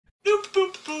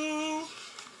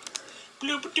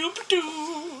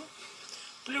Bloop-a-doop-a-doo.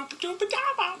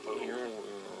 Bloop-a-doop-a-da-ba-boo.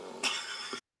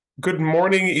 Good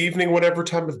morning, evening, whatever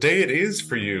time of day it is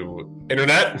for you,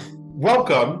 Internet.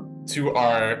 Welcome to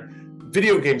our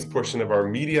video games portion of our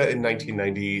Media in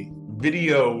 1990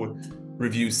 video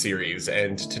review series.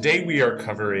 And today we are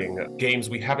covering games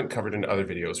we haven't covered in other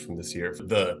videos from this year.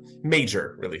 The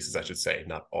major releases, I should say,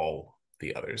 not all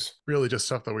the others. Really just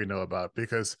stuff that we know about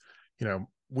because,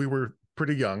 we were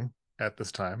pretty young at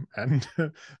this time, and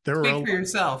there were Speak for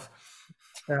yourself.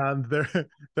 and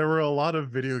there were a lot of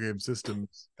video game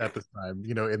systems at this time.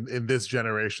 In this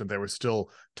generation, there were still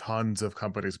tons of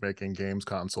companies making games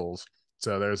consoles.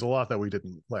 So there's a lot that we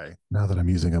didn't play. Now that I'm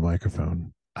using a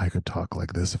microphone, I could talk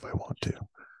like this if I want to,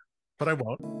 but I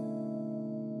won't.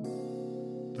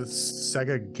 The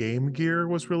Sega Game Gear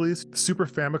was released. Super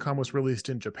Famicom was released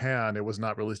in Japan. It was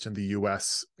not released in the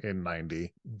US in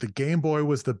 90. The Game Boy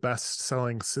was the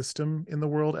best-selling system in the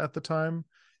world at the time.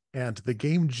 And the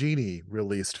Game Genie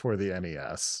released for the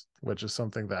NES, which is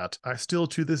something that I still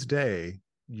to this day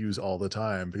use all the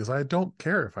time because I don't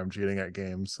care if I'm cheating at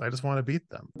games. I just want to beat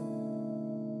them.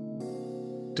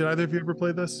 Did either of you ever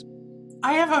play this?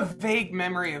 I have a vague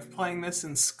memory of playing this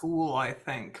in school, I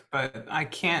think, but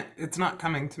it's not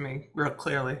coming to me real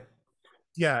clearly.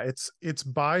 Yeah, it's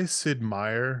by Sid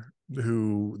Meier,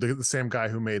 who the same guy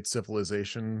who made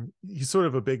Civilization. He's sort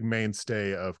of a big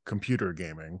mainstay of computer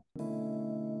gaming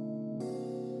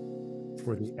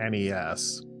for the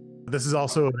NES. This is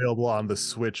also available on the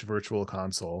Switch Virtual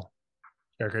Console.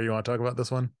 Erica, you want to talk about this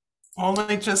one?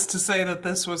 Only just to say that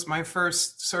this was my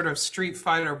first sort of Street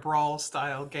Fighter Brawl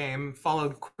style game,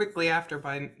 followed quickly after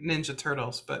by Ninja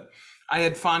Turtles. But I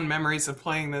had fond memories of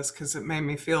playing this because it made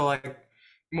me feel like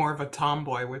more of a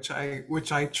tomboy, which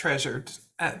I treasured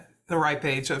at the ripe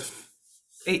age of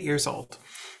 8 years old.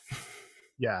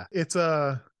 Yeah, it's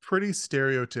a pretty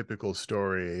stereotypical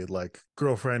story. Like,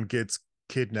 girlfriend gets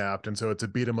kidnapped, and so it's a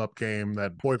beat 'em up game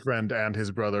that boyfriend and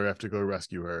his brother have to go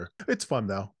rescue her. It's fun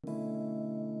though.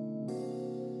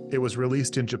 It was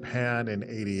released in Japan in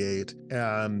 88,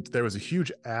 and there was a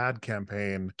huge ad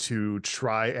campaign to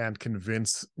try and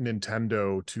convince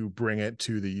Nintendo to bring it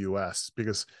to the US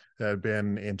because it had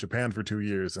been in Japan for 2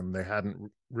 years and they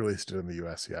hadn't released it in the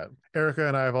US yet. Erica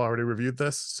and I have already reviewed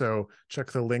this, so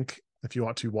check the link if you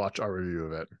want to watch our review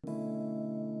of it.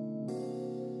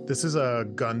 This is a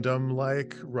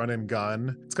Gundam-like run and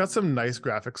gun. It's got some nice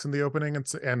graphics in the opening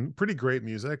and pretty great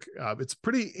music. It's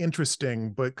pretty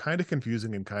interesting, but kind of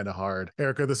confusing and kind of hard.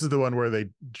 Erica, this is the one where they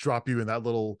drop you in that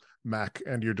little mech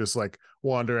and you're just like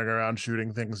wandering around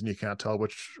shooting things and you can't tell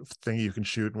which thing you can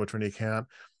shoot and which one you can't.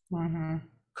 Mm-hmm.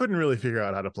 Couldn't really figure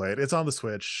out how to play it. It's on the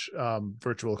Switch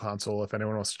Virtual Console if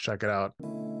anyone wants to check it out.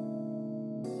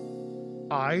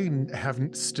 I have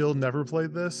still never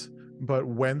played this. But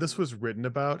when this was written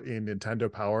about in Nintendo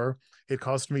Power, it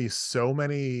caused me so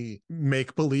many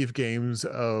make-believe games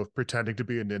of pretending to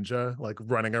be a ninja, like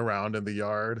running around in the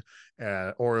yard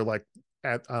or like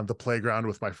on the playground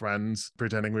with my friends,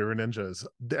 pretending we were ninjas.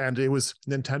 And it was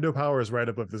Nintendo Power is right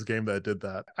above this game that did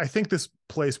that. I think this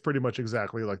plays pretty much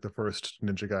exactly like the first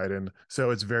Ninja Gaiden, so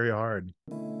it's very hard.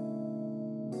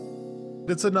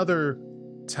 It's another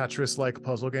Tetris-like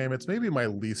puzzle game. It's maybe my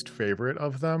least favorite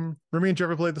of them. Rameen, did you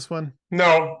ever play this one?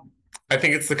 No, I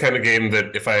think it's the kind of game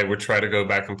that if I would try to go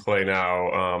back and play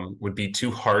now, would be too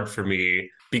hard for me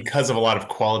because of a lot of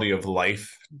quality of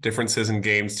life differences in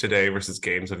games today versus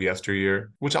games of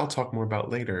yesteryear, which I'll talk more about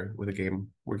later with a game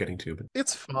we're getting to. But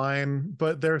it's fine,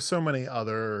 but there are so many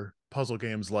other puzzle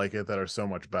games like it that are so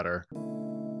much better.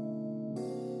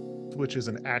 Which is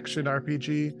an action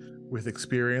RPG with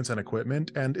experience and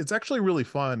equipment, and it's actually really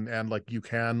fun, and like you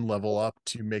can level up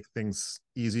to make things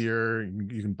easier.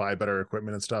 You can buy better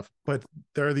equipment and stuff, but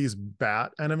there are these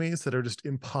bat enemies that are just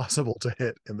impossible to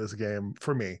hit in this game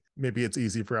for me. Maybe it's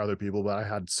easy for other people, but I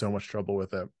had so much trouble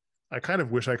with it. I kind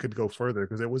of wish I could go further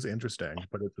because it was interesting,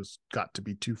 but it just got to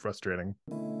be too frustrating.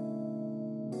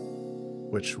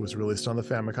 Which was released on the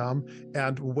Famicom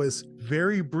and was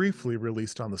very briefly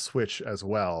released on the Switch as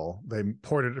well. They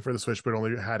ported it for the Switch, but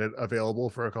only had it available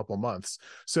for a couple months.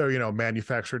 So,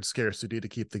 manufactured scarcity to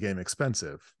keep the game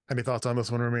expensive. Any thoughts on this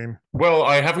one, Rameen? Well,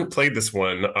 I haven't played this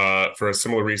one for a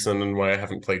similar reason why I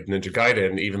haven't played Ninja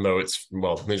Gaiden, even though it's,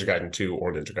 Ninja Gaiden 2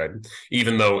 or Ninja Gaiden,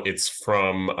 even though it's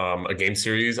from a game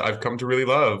series I've come to really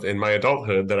love in my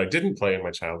adulthood that I didn't play in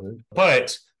my childhood.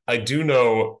 But I do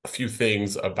know a few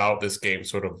things about this game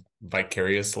sort of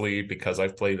vicariously because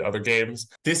I've played other games.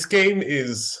 This game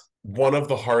is one of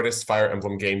the hardest Fire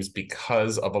Emblem games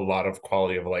because of a lot of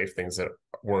quality of life things that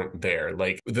weren't there.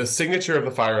 Like the signature of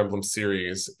the Fire Emblem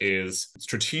series is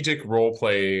strategic role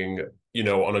playing,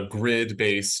 on a grid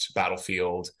based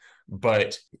battlefield.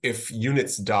 But if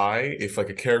units die, if like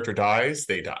a character dies,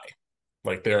 they die.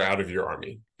 Like they're out of your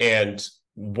army. And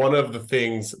one of the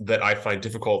things that I find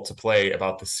difficult to play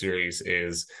about this series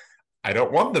is I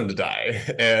don't want them to die.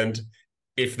 And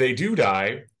if they do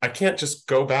die, I can't just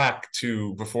go back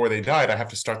to before they died. I have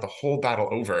to start the whole battle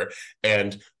over.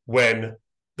 And when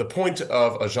the point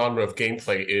of a genre of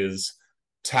gameplay is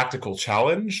tactical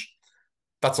challenge,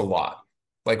 that's a lot.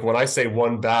 Like when I say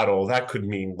one battle, that could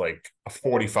mean like a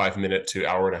 45-minute to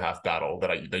hour and a half battle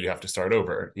that you have to start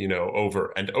over,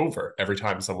 over and over every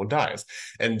time someone dies.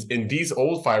 And in these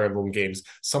old Fire Emblem games,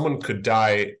 someone could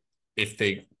die if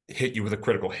they hit you with a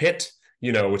critical hit,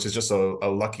 which is just a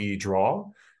lucky draw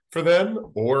for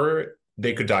them, or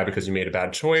they could die because you made a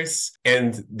bad choice.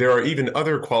 And there are even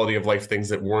other quality of life things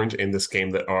that weren't in this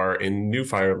game that are in new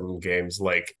Fire Emblem games.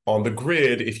 Like on the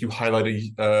grid, if you highlight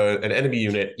an enemy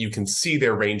unit, you can see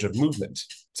their range of movement.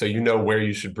 So you know where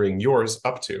you should bring yours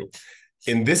up to.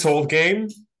 In this old game,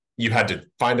 you had to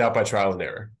find out by trial and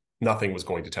error. Nothing was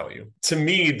going to tell you. To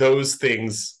me, those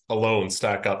things alone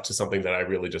stack up to something that I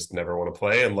really just never want to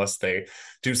play unless they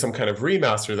do some kind of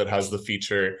remaster that has the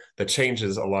feature that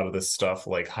changes a lot of this stuff,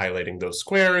 like highlighting those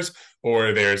squares,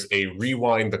 or there's a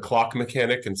rewind the clock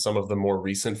mechanic in some of the more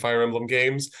recent Fire Emblem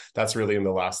games. That's really in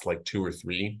the last like 2 or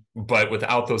 3. But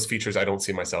without those features, I don't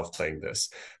see myself playing this.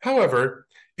 However,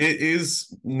 it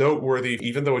is noteworthy,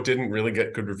 even though it didn't really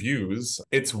get good reviews.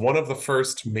 It's one of the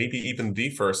first, maybe even the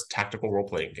first, tactical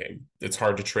role-playing game. It's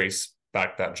hard to trace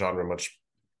back that genre much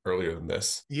earlier than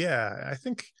this. Yeah, I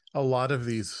think a lot of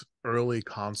these early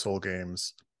console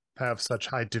games have such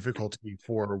high difficulty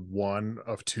for one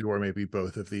of two or maybe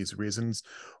both of these reasons.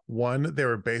 One, they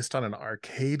were based on an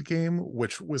arcade game,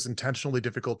 which was intentionally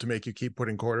difficult to make you keep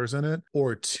putting quarters in it.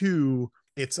 Or two,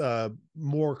 it's a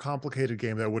more complicated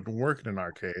game that wouldn't work in an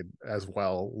arcade as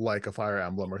well, like a Fire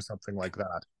Emblem or something like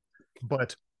that.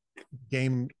 But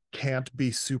game can't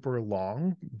be super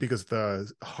long because the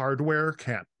hardware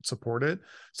can't support it.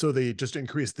 So they just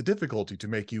increase the difficulty to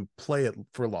make you play it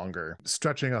for longer,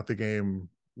 stretching out the game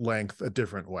length a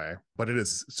different way. But it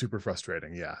is super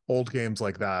frustrating. Yeah. Old games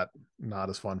like that, not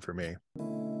as fun for me.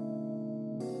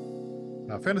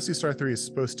 Phantasy Star 3 is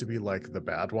supposed to be like the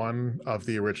bad one of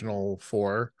the original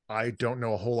 4. I don't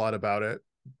know a whole lot about it,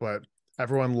 but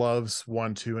everyone loves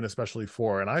 1, 2, and especially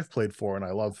 4. And I've played 4 and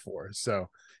I love 4. So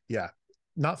yeah,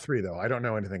 not 3 though. I don't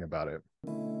know anything about it.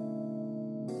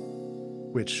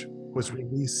 Which was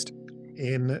released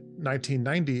in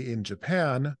 1990 in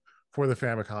Japan for the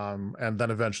Famicom and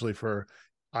then eventually for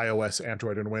iOS,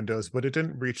 Android, and Windows, but it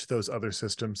didn't reach those other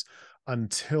systems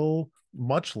until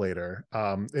much later.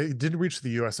 It didn't reach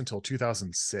the US until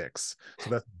 2006. So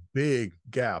that's a big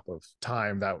gap of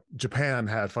time that Japan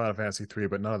had Final Fantasy 3,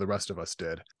 but none of the rest of us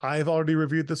did. I've already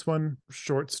reviewed this one.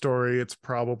 Short story. It's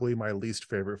probably my least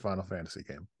favorite Final Fantasy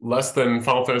game. Less than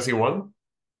Final Fantasy 1?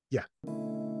 Yeah.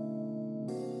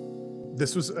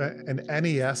 This was an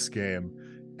NES game,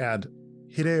 and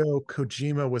Hideo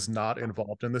Kojima was not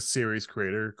involved in the series.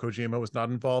 Creator Kojima was not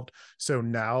involved. So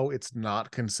now it's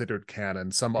not considered canon.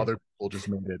 Some other people just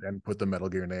made it and put the Metal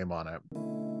Gear name on it.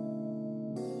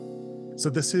 So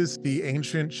this is the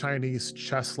ancient Chinese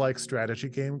chess-like strategy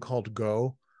game called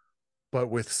Go, but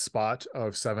with Spot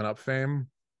of 7-Up fame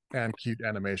and cute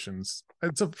animations.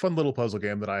 It's a fun little puzzle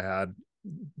game that I had.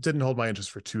 Didn't hold my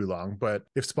interest for too long, but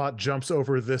if Spot jumps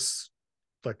over this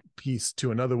like piece to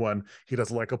another one, he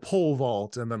does like a pole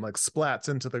vault and then like splats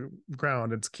into the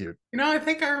ground. It's cute. I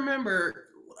think I remember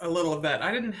a little of that.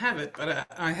 I didn't have it, but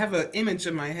I have an image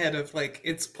in my head of like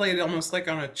it's played almost like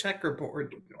on a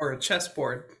checkerboard or a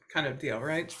chessboard kind of deal,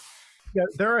 right? Yeah,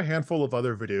 there are a handful of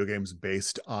other video games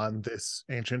based on this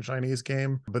ancient Chinese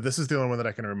game, but this is the only one that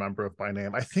I can remember of by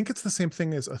name. I think it's the same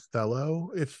thing as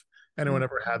Othello, if anyone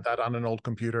ever had that on an old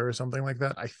computer or something like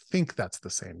that. I think that's the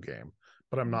same game,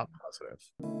 but I'm not positive.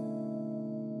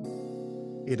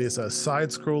 It is a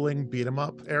side-scrolling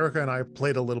beat-em-up. Erica and I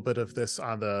played a little bit of this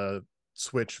on the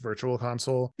Switch Virtual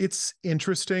Console. It's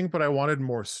interesting, but I wanted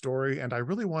more story, and I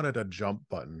really wanted a jump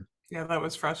button. Yeah, that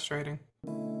was frustrating.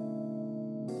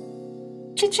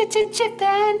 Chip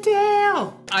and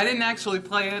Dale! I didn't actually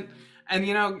play it,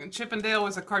 and Chip and Dale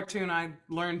was a cartoon I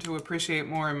learned to appreciate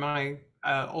more in my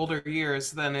older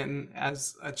years than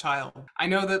as a child. I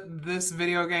know that this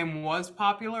video game was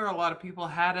popular. A lot of people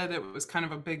had it. It was kind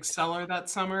of a big seller that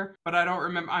summer, but I don't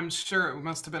remember. I'm sure it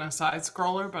must have been a side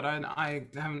scroller, but I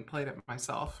haven't played it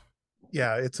myself.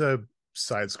 Yeah, it's a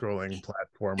side-scrolling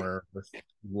platformer with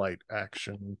light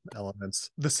action elements.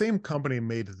 The same company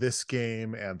made this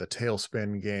game and the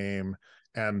Tailspin game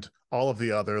and all of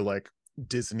the other like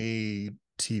Disney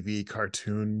TV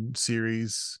cartoon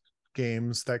series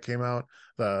games that came out.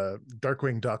 The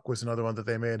Darkwing Duck was another one that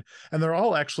they made, and they're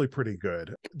all actually pretty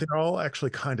good. They're all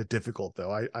actually kind of difficult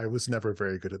though. I was never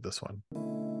very good at this one.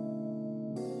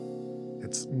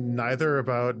 It's neither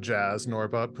about jazz nor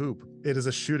about poop. It is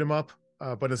a shoot 'em up,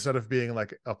 but instead of being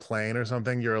like a plane or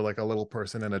something, you're like a little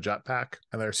person in a jetpack.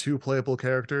 And there's two playable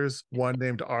characters, one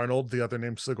named Arnold, the other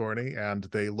named Sigourney, and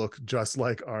they look just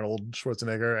like Arnold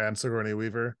Schwarzenegger and Sigourney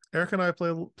Weaver. Eric and I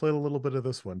played a little bit of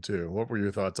this one too. What were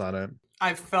your thoughts on it?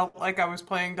 I felt like I was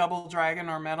playing Double Dragon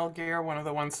or Metal Gear, one of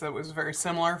the ones that was very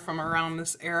similar from around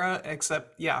this era,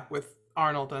 except, yeah, with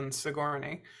Arnold and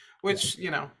Sigourney, which,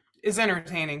 you know, is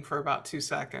entertaining for about 2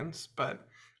 seconds, but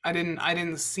I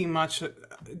didn't see much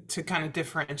to kind of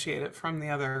differentiate it from the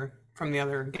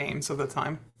other games of the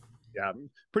time. Yeah,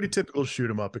 pretty typical shoot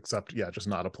 'em up, except yeah, just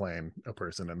not a plane, a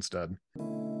person instead.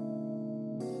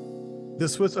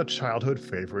 This was a childhood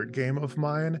favorite game of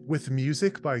mine with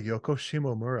music by Yoko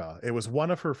Shimomura. It was one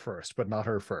of her first, but not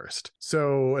her first.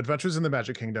 So Adventures in the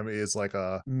Magic Kingdom is like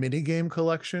a mini game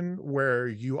collection where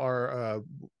you are a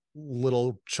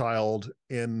little child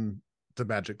in the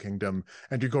Magic Kingdom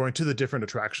and you're going to the different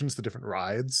attractions, the different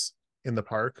rides in the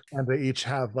park, and they each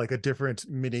have like a different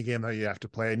mini game that you have to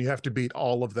play, and you have to beat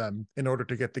all of them in order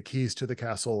to get the keys to the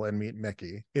castle and meet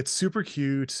Mickey. It's super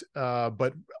cute,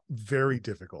 but very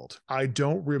difficult. I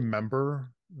don't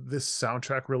remember this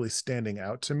soundtrack really standing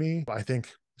out to me. I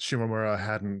think Shimomura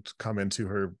hadn't come into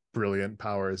her brilliant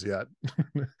powers yet.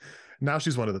 Now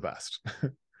she's one of the best.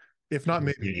 If not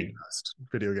maybe the best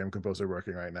video game composer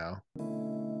working right now.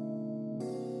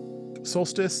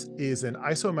 Solstice is an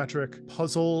isometric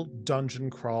puzzle dungeon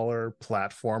crawler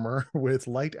platformer with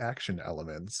light action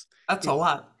elements. That's a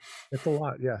lot. It's a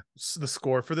lot, yeah. The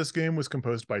score for this game was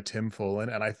composed by Tim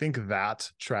Follin, and I think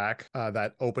that track,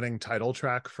 that opening title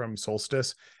track from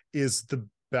Solstice, is the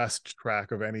best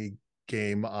track of any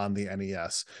game on the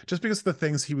NES, just because of the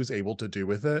things he was able to do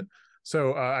with it.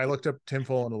 So I looked up Tim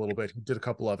Follin a little bit. He did a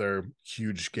couple other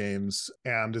huge games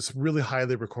and is really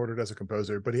highly recorded as a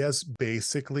composer, but he has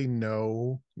basically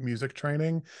no music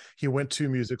training. He went to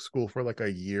music school for like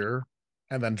a year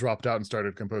and then dropped out and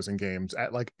started composing games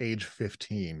at like age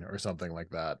 15 or something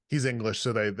like that. He's English,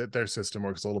 so their system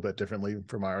works a little bit differently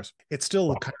from ours. It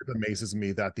still kind of amazes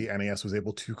me that the NES was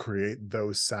able to create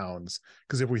those sounds,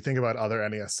 because if we think about other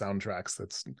NES soundtracks,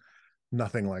 that's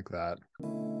nothing like that.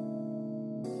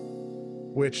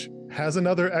 Which has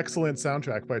another excellent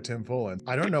soundtrack by Tim Follin.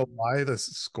 I don't know why the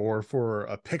score for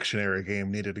a Pictionary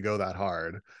game needed to go that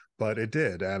hard, but it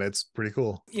did, and it's pretty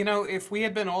cool. You know, if we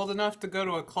had been old enough to go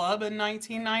to a club in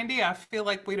 1990, I feel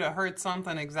like we'd have heard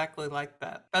something exactly like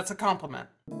that. That's a compliment.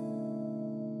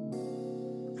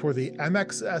 For the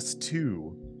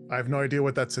MXS2, I have no idea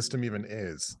what that system even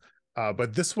is.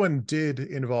 But this one did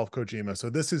involve Kojima, so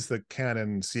this is the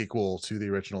canon sequel to the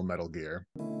original Metal Gear.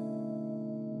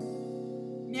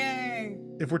 Yay!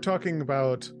 If we're talking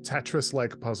about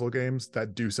Tetris-like puzzle games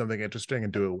that do something interesting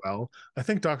and do it well, I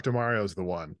think Dr. Mario's the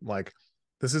one. Like,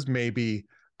 this is maybe,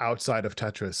 outside of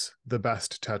Tetris, the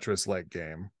best Tetris-like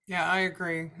game. Yeah, I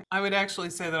agree. I would actually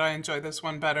say that I enjoy this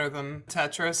one better than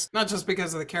Tetris, not just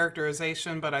because of the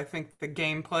characterization, but I think the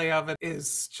gameplay of it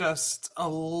is just a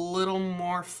little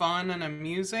more fun and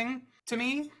amusing to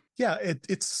me. Yeah,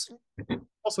 it's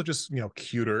also just, you know,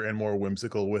 cuter and more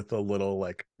whimsical with the little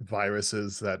like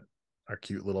viruses that are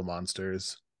cute little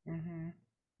monsters. Mm-hmm.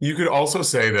 You could also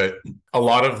say that a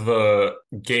lot of the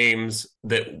games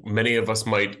that many of us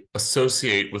might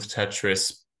associate with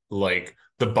Tetris, like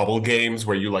the bubble games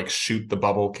where you like shoot the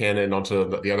bubble cannon onto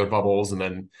the other bubbles and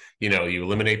then, you know, you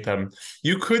eliminate them.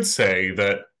 You could say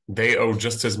that they owe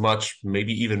just as much,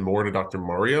 maybe even more, to Dr.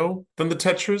 Mario than the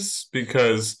Tetris,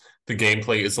 because the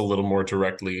gameplay is a little more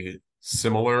directly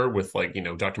similar with, like, you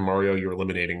know, Dr. Mario, you're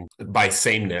eliminating by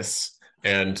sameness,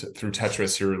 and through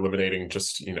Tetris, you're eliminating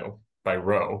just, you know, by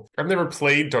row. I've never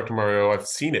played Dr. Mario. I've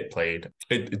seen it played.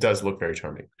 It does look very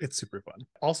charming. It's super fun.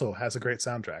 Also has a great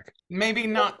soundtrack. Maybe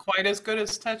not quite as good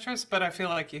as Tetris, but I feel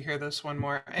like you hear this one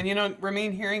more. And you know,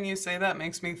 Rameen, hearing you say that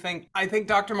makes me think, I think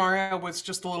Dr. Mario was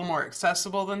just a little more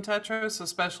accessible than Tetris,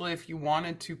 especially if you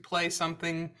wanted to play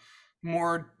something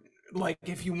more, like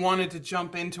if you wanted to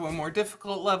jump into a more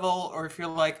difficult level, or if you're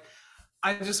like,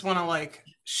 I just want to like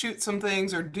shoot some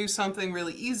things or do something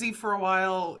really easy for a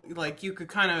while, like you could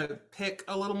kind of pick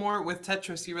a little more. With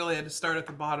Tetris, you really had to start at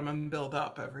the bottom and build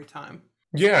up every time.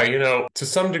 Yeah, to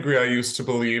some degree, I used to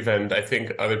believe, and I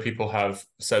think other people have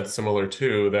said similar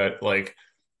too, that like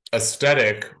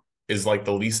aesthetic is like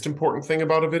the least important thing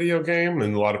about a video game.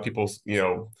 And a lot of people,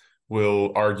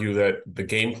 will argue that the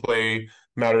gameplay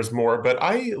matters more. But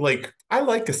I like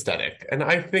aesthetic, and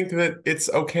I think that it's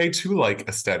okay to like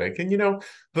aesthetic. And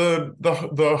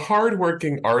the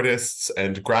hardworking artists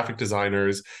and graphic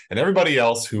designers and everybody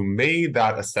else who made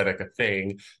that aesthetic a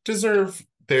thing deserve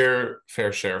their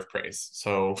fair share of praise.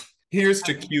 So here's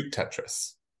to cute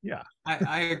Tetris. Yeah.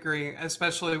 I agree,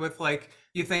 especially with like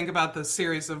you think about the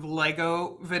series of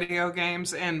Lego video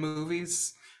games and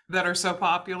movies that are so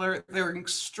popular. They're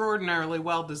extraordinarily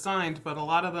well designed, but a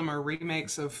lot of them are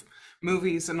remakes of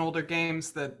movies and older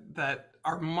games that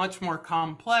are much more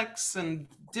complex and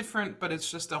different, but it's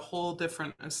just a whole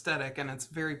different aesthetic and it's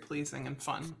very pleasing and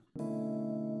fun.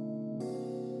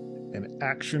 An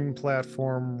action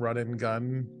platform run and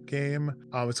gun game.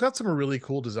 It's got some really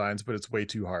cool designs, but it's way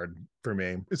too hard for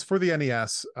me. It's for the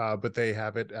NES, but they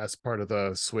have it as part of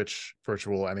the Switch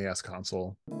Virtual NES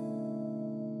console.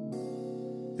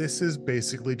 This is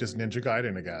basically just Ninja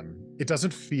Gaiden again. It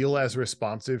doesn't feel as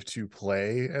responsive to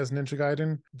play as Ninja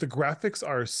Gaiden. The graphics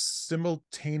are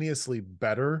simultaneously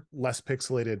better, less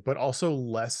pixelated, but also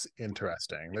less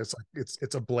interesting.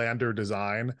 It's a blander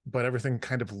design, but everything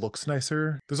kind of looks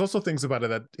nicer. There's also things about it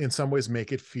that in some ways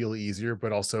make it feel easier,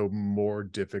 but also more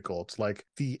difficult. Like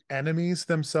the enemies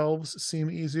themselves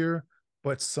seem easier,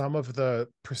 but some of the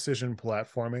precision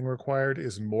platforming required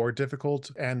is more difficult.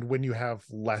 And when you have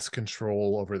less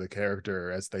control over the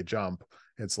character as they jump,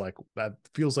 it's like, that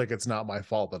feels like it's not my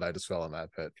fault that I just fell in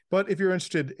that pit. But if you're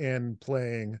interested in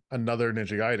playing another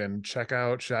Ninja Gaiden, check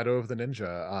out Shadow of the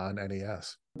Ninja on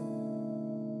NES.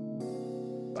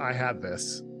 I had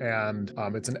this, and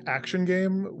it's an action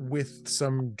game with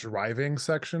some driving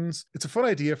sections. It's a fun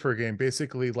idea for a game.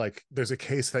 Basically, like, there's a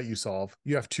case that you solve.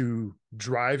 You have to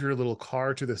drive your little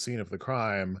car to the scene of the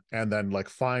crime and then like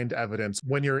find evidence.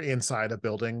 When you're inside a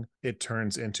building, it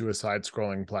turns into a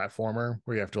side-scrolling platformer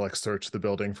where you have to like search the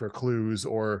building for clues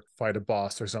or fight a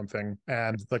boss or something.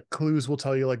 And the clues will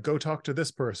tell you like, go talk to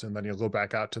this person. Then you'll go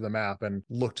back out to the map and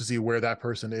look to see where that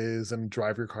person is and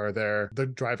drive your car there. The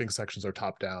driving sections are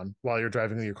top down. While you're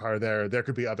driving your car there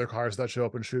could be other cars that show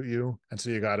up and shoot you. And so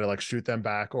you got to like shoot them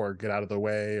back or get out of the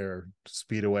way or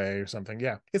speed away or something.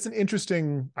 Yeah, it's an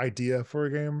interesting idea for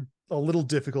a game. A little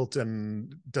difficult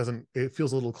and it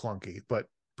feels a little clunky, but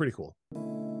pretty cool.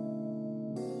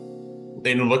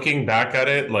 In looking back at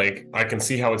it, like I can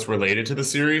see how it's related to the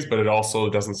series, but it also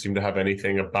doesn't seem to have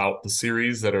anything about the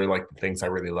series that are like the things I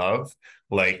really love.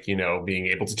 Like, being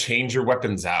able to change your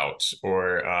weapons out,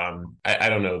 or I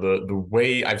don't know, the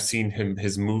way I've seen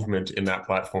his movement in that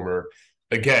platformer.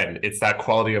 Again, it's that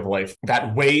quality of life,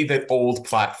 that way that old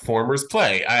platformers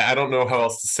play. I don't know how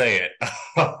else to say it.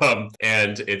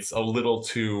 And it's a little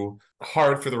too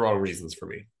hard for the wrong reasons for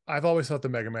me. I've always thought the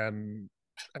Mega Man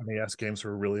NES games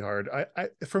were really hard. I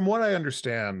from what I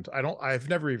understand, I've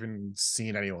never even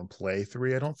seen anyone play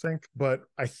 3, I don't think, but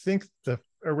I think the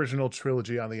original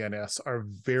trilogy on the NES are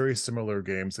very similar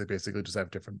games. They basically just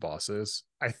have different bosses.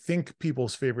 I think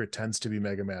people's favorite tends to be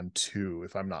Mega Man 2,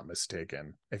 if I'm not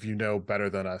mistaken. If you know better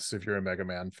than us, if you're a Mega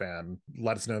Man fan,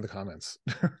 let us know in the comments.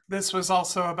 This was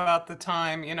also about the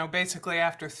time, basically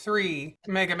after 3,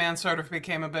 Mega Man sort of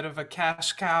became a bit of a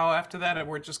cash cow after that. And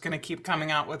we're just going to keep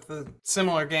coming out with the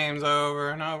similar games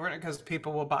over and over because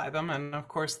people will buy them. And of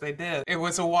course they did. It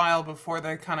was a while before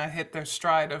they kind of hit their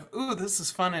stride of, ooh, this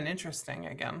is fun and interesting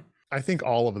again. I think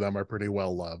all of them are pretty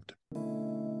well loved.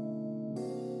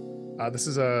 This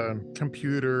is a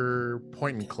computer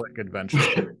point and click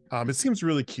adventure. It seems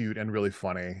really cute and really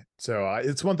funny. So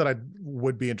it's one that I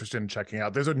would be interested in checking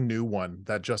out. There's a new one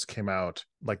that just came out,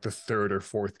 like the 3rd or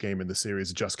 4th game in the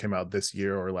series just came out this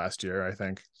year or last year, I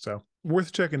think. So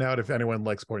worth checking out if anyone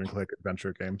likes point and click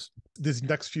adventure games. These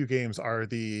next few games are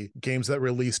the games that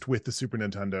released with the Super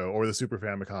Nintendo or the Super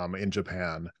Famicom in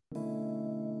Japan.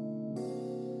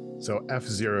 So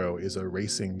F-Zero is a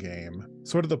racing game.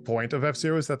 Sort of the point of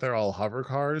F-Zero is that they're all hover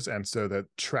cars, and so that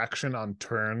traction on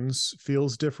turns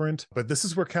feels different. But this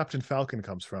is where Captain Falcon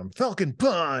comes from. Falcon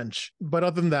Punch! But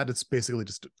other than that, it's basically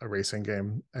just a racing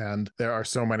game. And there are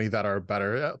so many that are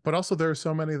better, but also there are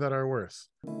so many that are worse.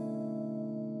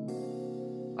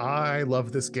 I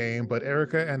love this game, but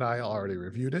Erica and I already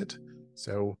reviewed it,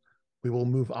 so we will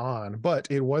move on. But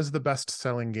it was the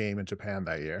best-selling game in Japan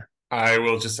that year. I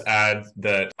will just add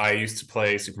that I used to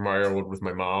play Super Mario World with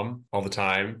my mom all the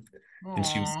time, and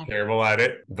she was terrible at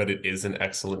it, but it is an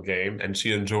excellent game, and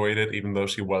she enjoyed it even though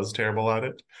she was terrible at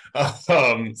it.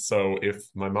 So if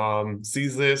my mom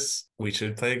sees this, we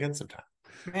should play again sometime.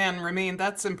 Man, Rameen,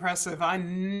 that's impressive. I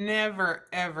never,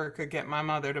 ever could get my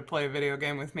mother to play a video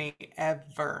game with me,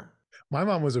 ever. My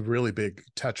mom was a really big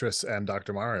Tetris and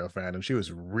Dr. Mario fan, and she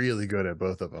was really good at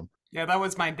both of them. Yeah, that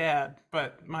was my dad,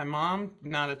 but my mom,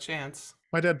 not a chance.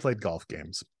 My dad played golf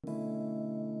games.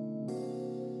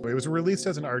 It was released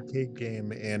as an arcade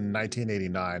game in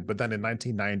 1989, but then in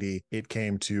 1990, it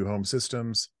came to home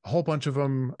systems, a whole bunch of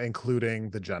them, including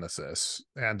the Genesis.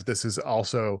 And this is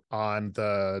also on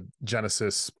the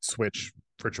Genesis Switch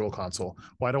Virtual Console.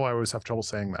 Why do I always have trouble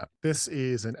saying that? This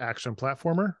is an action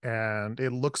platformer, and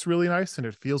it looks really nice and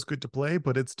it feels good to play,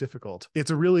 but it's difficult.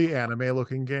 It's a really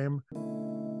anime-looking game.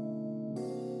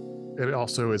 It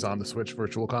also is on the Switch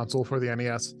Virtual Console for the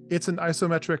NES. It's an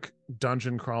isometric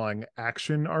dungeon crawling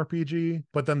action RPG,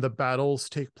 but then the battles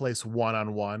take place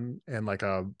one-on-one in like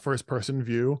a first-person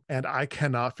view, and I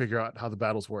cannot figure out how the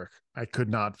battles work. I could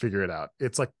not figure it out.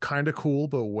 It's like kind of cool,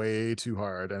 but way too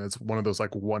hard, and it's one of those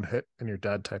like one hit and you're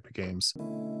dead type of games.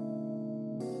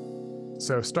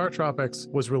 So StarTropics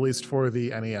was released for the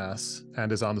NES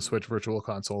and is on the Switch Virtual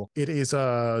Console. It is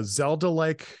a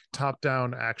Zelda-like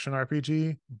top-down action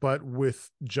RPG, but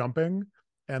with jumping,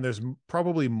 and there's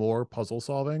probably more puzzle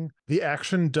solving. The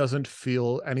action doesn't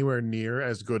feel anywhere near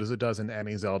as good as it does in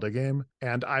any Zelda game,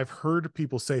 and I've heard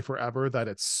people say forever that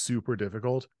it's super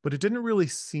difficult, but it didn't really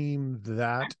seem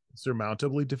that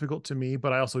surmountably difficult to me,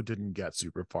 but I also didn't get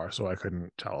super far, so I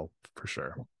couldn't tell for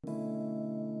sure.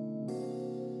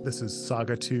 This is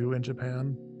Saga 2 in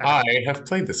Japan. I have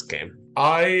played this game.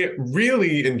 I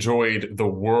really enjoyed the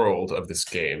world of this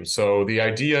game. So the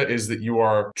idea is that you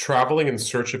are traveling in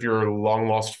search of your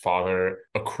long-lost father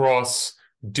across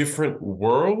different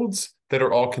worlds that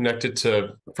are all connected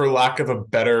to, for lack of a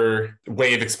better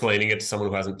way of explaining it to someone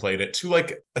who hasn't played it, to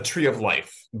like a tree of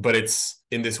life, but it's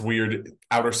in this weird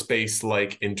outer space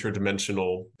like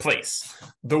interdimensional place.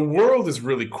 The world is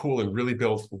really cool and really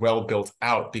well built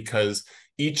out because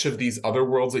each of these other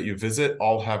worlds that you visit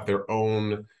all have their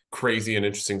own crazy and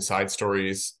interesting side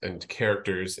stories and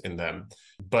characters in them.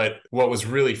 But what was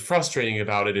really frustrating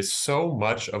about it is so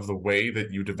much of the way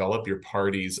that you develop your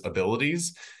party's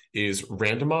abilities is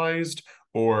randomized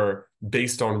or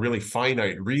based on really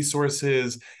finite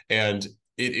resources, and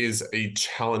it is a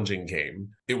challenging game.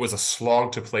 It was a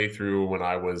slog to play through when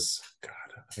I was,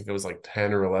 I think it was like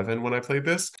 10 or 11 when I played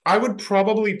this. I would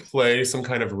probably play some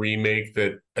kind of remake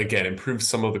that, again, improves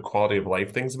some of the quality of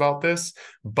life things about this,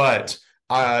 but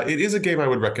it is a game I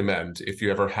would recommend if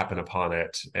you ever happen upon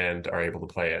it and are able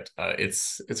to play it.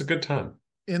 It's a good time.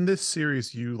 In this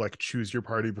series, you like choose your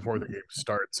party before the game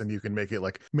starts, and you can make it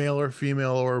like male or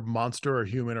female or monster or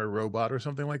human or robot or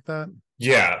something like that.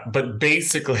 Yeah, but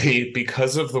basically,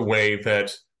 because of the way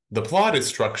that the plot is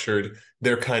structured,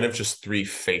 they're kind of just three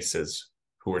faces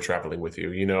who are traveling with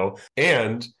you, you know?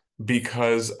 And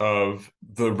because of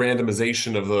the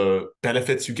randomization of the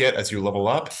benefits you get as you level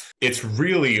up, it's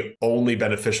really only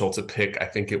beneficial to pick, I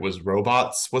think it was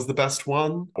robots was the best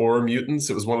one, or mutants.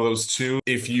 It was one of those two.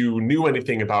 If you knew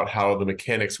anything about how the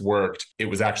mechanics worked, it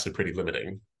was actually pretty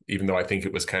limiting, even though I think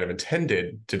it was kind of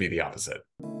intended to be the opposite.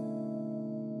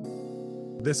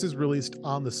 This is released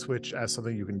on the Switch as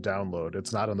something you can download.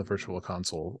 It's not on the Virtual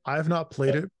Console. I have not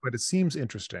played it, but it seems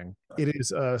interesting. It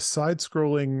is a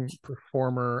side-scrolling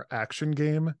performer action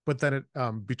game, but then it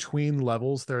between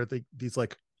levels there are these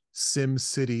like Sim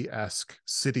City-esque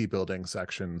city building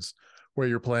sections where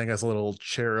you're playing as a little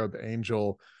cherub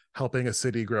angel helping a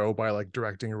city grow by like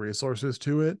directing resources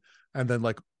to it, and then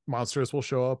like monsters will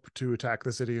show up to attack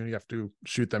the city and you have to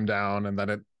shoot them down, and then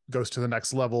it goes to the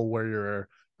next level where you're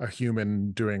a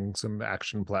human doing some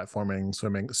action platforming,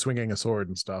 swinging a sword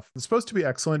and stuff. It's supposed to be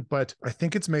excellent, but I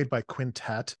think it's made by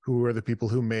Quintet, who are the people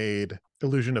who made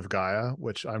Illusion of Gaia,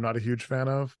 which I'm not a huge fan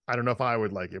of. I don't know if I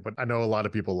would like it, but I know a lot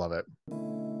of people love it.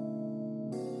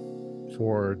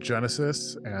 For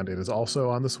Genesis, and it is also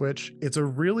on the Switch. It's a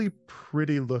really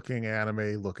pretty looking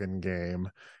anime looking game.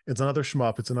 It's another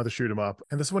shmup, it's another shoot 'em up,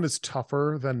 and this one is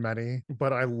tougher than many,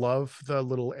 but I love the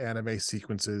little anime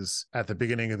sequences at the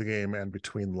beginning of the game and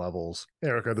between levels.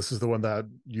 Erica, this is the one that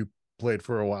you played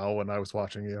for a while when I was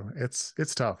watching you. It's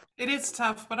tough. It is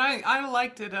tough, but I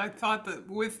liked it. I thought that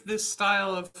with this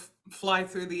style of fly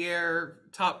through the air,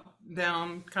 top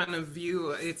down kind of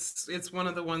view, it's one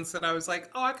of the ones that I was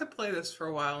like, oh, I could play this for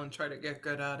a while and try to get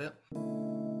good at it.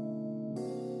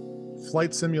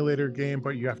 flight simulator game,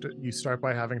 but you start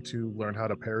by having to learn how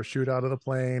to parachute out of the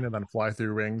plane and then fly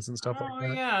through rings and stuff like Oh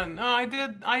that. yeah, no, I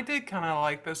did kind of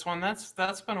like this one. That's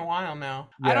been a while now.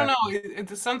 I Yeah, don't know.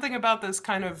 It's something about this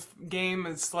kind of game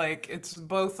is like it's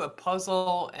both a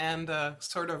puzzle and a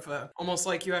sort of almost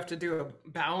like you have to do a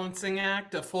balancing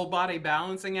act, a full body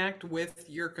balancing act with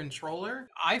your controller.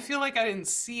 I feel like I didn't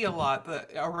see a lot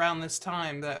around this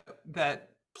time that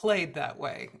played that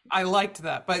way. I liked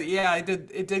that. But yeah,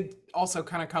 it did also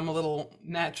kind of come a little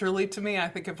naturally to me. I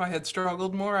think if I had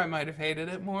struggled more, I might have hated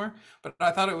it more, but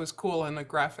I thought it was cool and the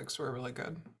graphics were really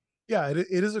good. yeah, it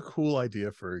is a cool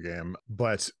idea for a game,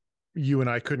 but you and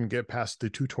I couldn't get past the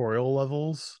tutorial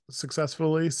levels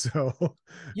successfully, so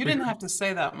You didn't have to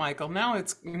say that, Michael. Now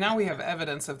we have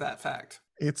evidence of that fact.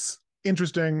 it's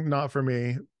interesting, not for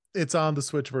me. It's on the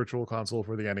Switch Virtual Console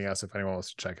for the NES if anyone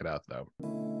wants to check it out, though.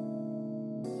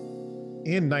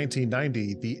 In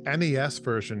 1990, the NES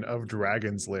version of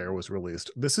Dragon's Lair was released.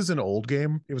 This is an old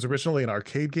game. It was originally an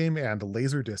arcade game and a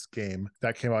Laserdisc game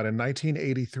that came out in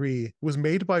 1983. It was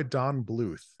made by Don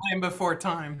Bluth. Time before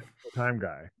time. Time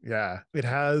guy. Yeah. It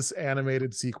has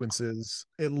animated sequences.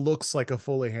 It looks like a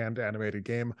fully hand animated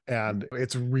game and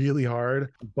it's really hard,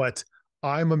 but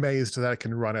I'm amazed that it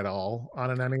can run at all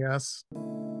on an NES.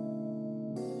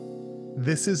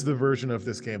 This is the version of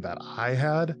this game that I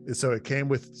had. So it came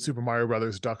with Super Mario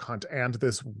Brothers Duck Hunt and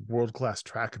this World Class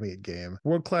Track Meet game.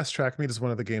 World Class Track Meet is one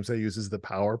of the games that uses the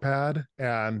power pad,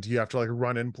 and you have to like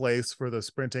run in place for the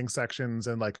sprinting sections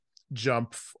and like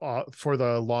jump for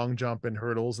the long jump and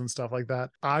hurdles and stuff like that.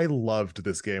 I loved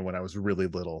this game when I was really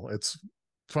little. It's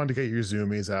fun to get your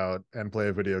zoomies out and play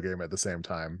a video game at the same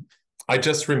time. I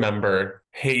just remember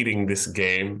hating this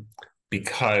game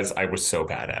because I was so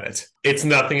bad at it. It's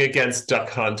nothing against Duck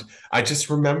Hunt. I just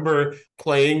remember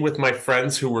playing with my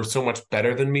friends who were so much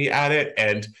better than me at it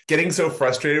and getting so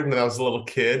frustrated when I was a little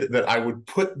kid that I would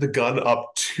put the gun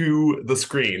up to the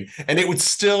screen and it would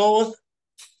still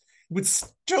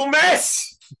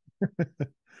miss. It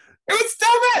would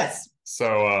still miss.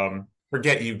 So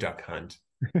forget you, Duck Hunt.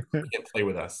 You can't play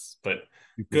with us, but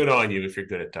good on you if you're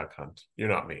good at Duck Hunt. You're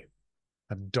not me.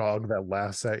 A dog that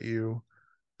laughs at you.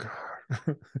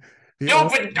 God.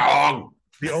 Stupid dog!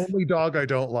 The only dog I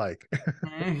don't like.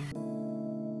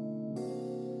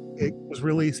 It was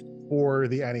released for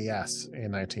the NES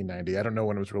in 1990. I don't know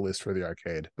when it was released for the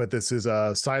arcade, but this is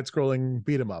a side-scrolling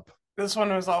beat 'em up. This one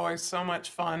was always so much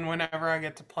fun whenever I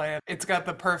get to play it. It's got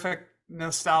the perfect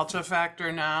nostalgia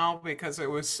factor now because it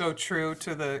was so true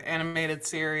to the animated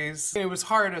series. It was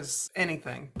hard as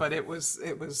anything, but it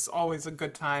was always a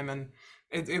good time, and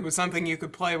it was something you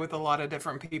could play with a lot of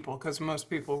different people because most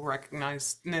people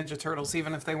recognize Ninja Turtles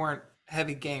even if they weren't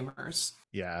heavy gamers.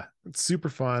 Yeah, it's super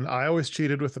fun. I always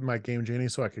cheated with my Game Genie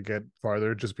so I could get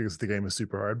farther just because the game is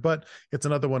super hard, but it's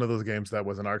another one of those games that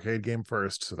was an arcade game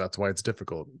first, so that's why it's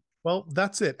difficult. Well,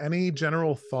 that's it. Any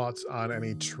general thoughts on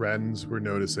any trends we're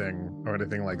noticing or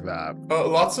anything like that?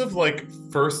 Lots of like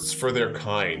firsts for their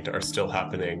kind are still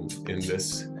happening in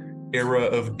this era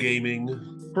of gaming.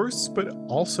 Firsts, but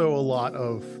also a lot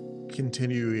of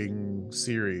continuing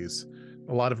series.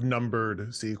 A lot of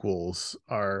numbered sequels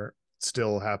are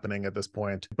still happening at this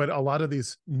point, but a lot of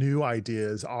these new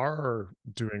ideas are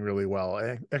doing really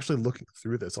well. Actually, looking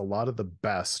through this, a lot of the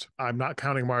best, I'm not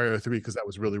counting Mario 3 because that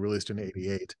was really released in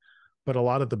 88, but a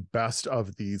lot of the best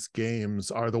of these games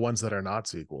are the ones that are not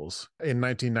sequels. In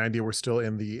 1990, we're still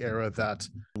in the era that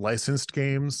licensed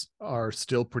games are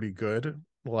still pretty good,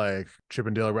 like Chip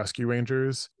and Dale Rescue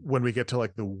Rangers. When we get to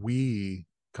like the Wii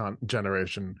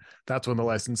generation, that's when the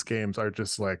licensed games are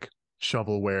just like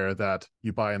shovelware that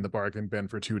you buy in the bargain bin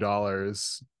for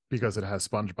 $2 because it has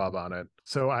SpongeBob on it.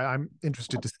 So I'm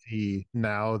interested to see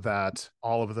now that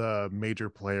all of the major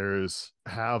players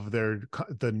have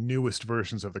the newest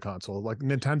versions of the console. Like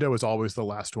Nintendo is always the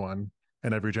last one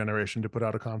in every generation to put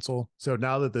out a console. So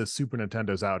now that the Super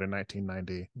Nintendo's out in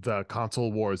 1990, the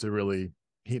console wars are really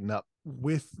heating up.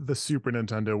 With the Super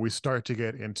Nintendo, we start to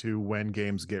get into when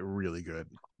games get really good.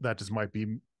 That just might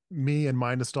be me and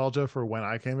my nostalgia for when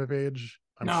I came of age.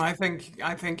 I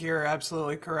think you're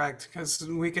absolutely correct because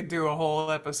we could do a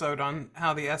whole episode on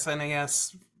how the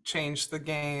SNES changed the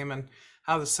game and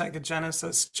how the Sega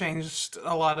Genesis changed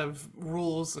a lot of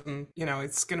rules, and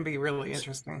it's going to be really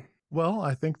interesting. Well,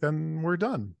 I think then we're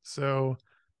done. So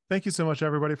thank you so much,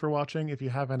 everybody, for watching. If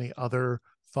you have any other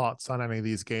thoughts on any of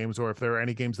these games, or if there are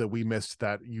any games that we missed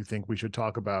that you think we should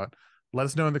talk about, let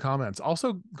us know in the comments.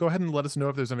 Also, go ahead and let us know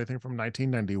if there's anything from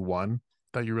 1991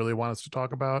 that you really want us to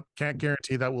talk about. Can't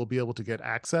guarantee that we'll be able to get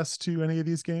access to any of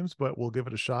these games, but we'll give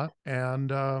it a shot.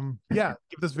 And yeah,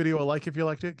 give this video a like if you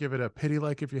liked it. Give it a pity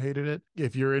like if you hated it.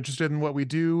 If you're interested in what we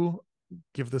do,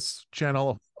 give this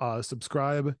channel a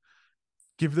subscribe.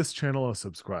 Give this channel a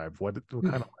subscribe. What kind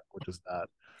of language is that?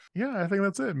 Yeah, I think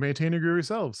that's it. Maintain your groovy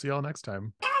selves. See y'all next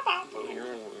time.